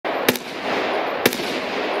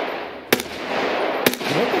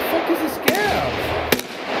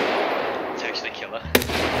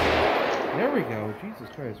go. Jesus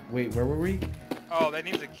Christ. Wait, where were we? Oh, that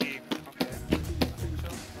needs a key. Okay.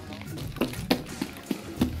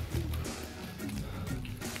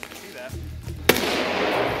 See that?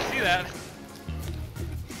 See that?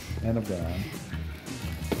 And I'm gone.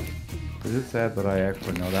 Is it sad that I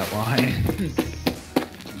actually know that line?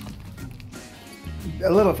 A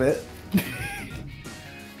little bit.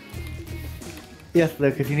 Yes,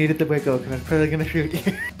 Luke, if you needed the wiggle, because I'm probably gonna shoot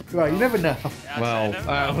you. Well, you never know.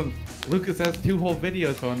 Well, Lucas has 2 whole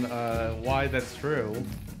videos on why that's true.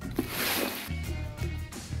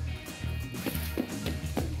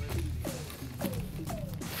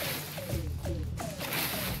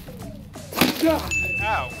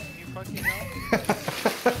 Ow! You fucking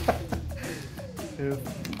know?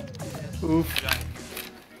 Oof.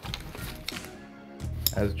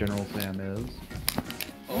 As General Sam is.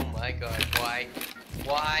 Oh my god, why?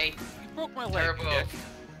 Why? You broke my leg, Turbo. dick.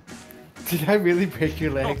 Did I really break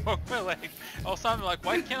your I leg? broke my leg. Oh, so I'm like,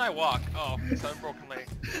 why can't I walk? Oh, it's a broken leg.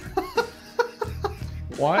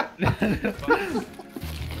 What?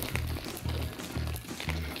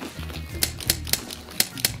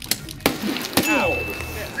 Ow!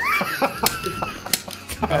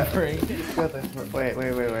 Covering. Wait,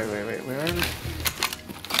 where are we?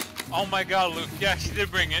 Oh my god, Luke. Yeah, she did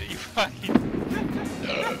bring it. You fucking...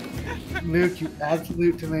 Luke, you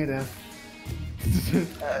absolute tomato. Oh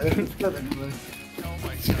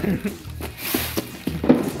my god.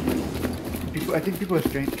 I think people are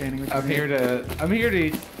strength training. I'm here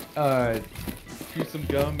to chew some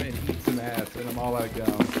gum and eat some ass, and I'm all out of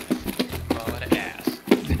gum. Oh, what an ass.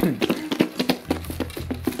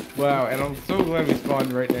 Wow, and I'm so glad we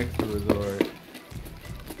spawned right next to the resort.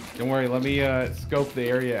 Don't worry, let me scope the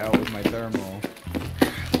area out with my thermal.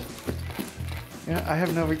 Yeah, I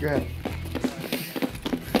have no regret.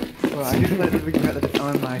 Well, I just let the regret that it's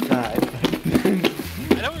on my side.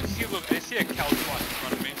 I don't see Luke. I see a couch walk in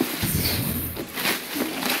front of me.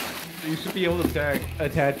 You should be able to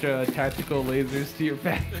attach tactical lasers to your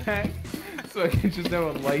backpack, so I can just have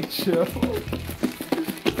a light show.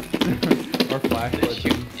 Or flashlight. The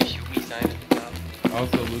shoot me sign at the top.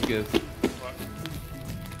 Also, Lucas. What?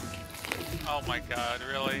 Oh my god,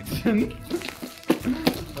 really?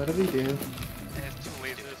 What did he do? It has 2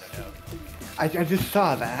 lasers. I just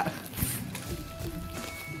saw that.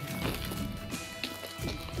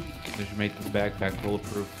 I should make this backpack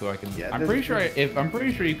bulletproof so I can. Yeah, I'm pretty sure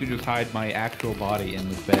you could just hide my actual body in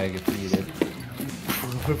this bag if needed.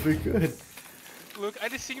 Probably good. Luke, I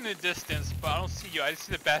just see you in the distance, but I don't see you. I just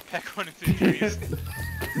see the backpack running through the trees.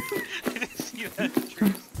 I just see that in the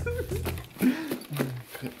trees.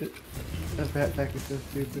 That backpack is so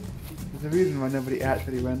stupid. There's a reason why nobody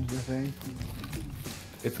actually runs the thing.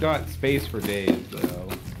 It's got space for days though.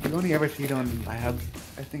 You only ever see it on labs.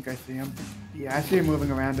 I think I see him. Yeah, I see him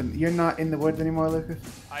moving around, and you're not in the woods anymore, Lucas?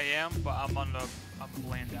 I am, but I'm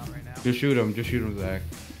laying down right now. Just shoot him, Zach.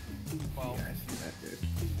 Well, Yeah, I see that, dude.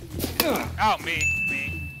 ow, me.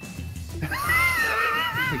 Oh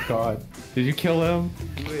my god. Did you kill him?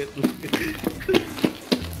 Wait,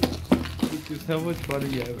 Lucas, how much fun are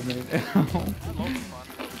you having right now? I'm having fun.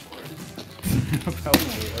 About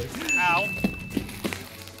more. Ow.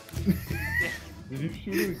 Did you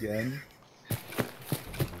shoot him again?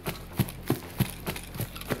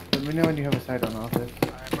 Let me know when you have a sight on office.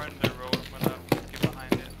 I'm running the road. I'm gonna get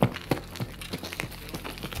behind it.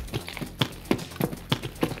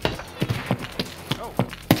 Oh. What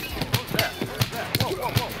was that? What was that? Whoa, whoa,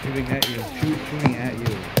 whoa. Shooting at you. Shooting at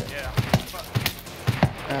you. Yeah. Fuck.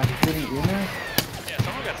 He's shooting at you now? Yeah,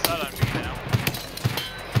 someone got shot on me now.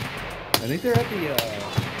 I think they're at the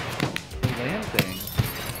land thing.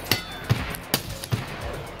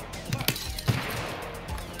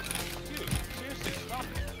 Dude, seriously, stop it.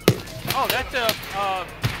 Oh, that's a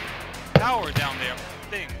tower down there.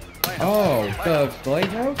 Thing. Lighthouse. Oh, Lighthouse. the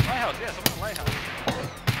lighthouse? Lighthouse, yeah, someone's lighthouse.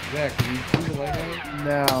 Zach, can you see the lighthouse?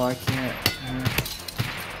 No, I can't.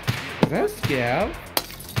 Is that a scav?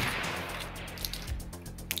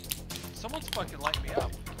 Someone's fucking lighting me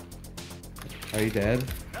up. Are you dead?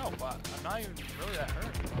 No, but I'm not even really that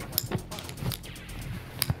hurt. I'm like,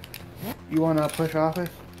 fuck. You wanna push office?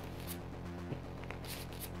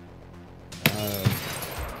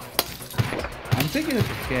 I'm thinking it's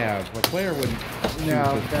a scav. A player wouldn't.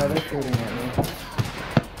 No, they're shooting at me.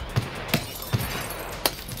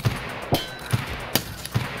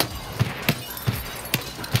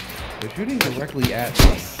 They're shooting directly at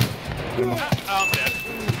us. I'm dead.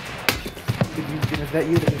 Is that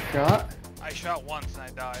you that just shot? I shot once and I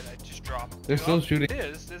died. I just dropped. They're still shooting.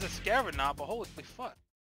 There's a scavenger, but holy fuck.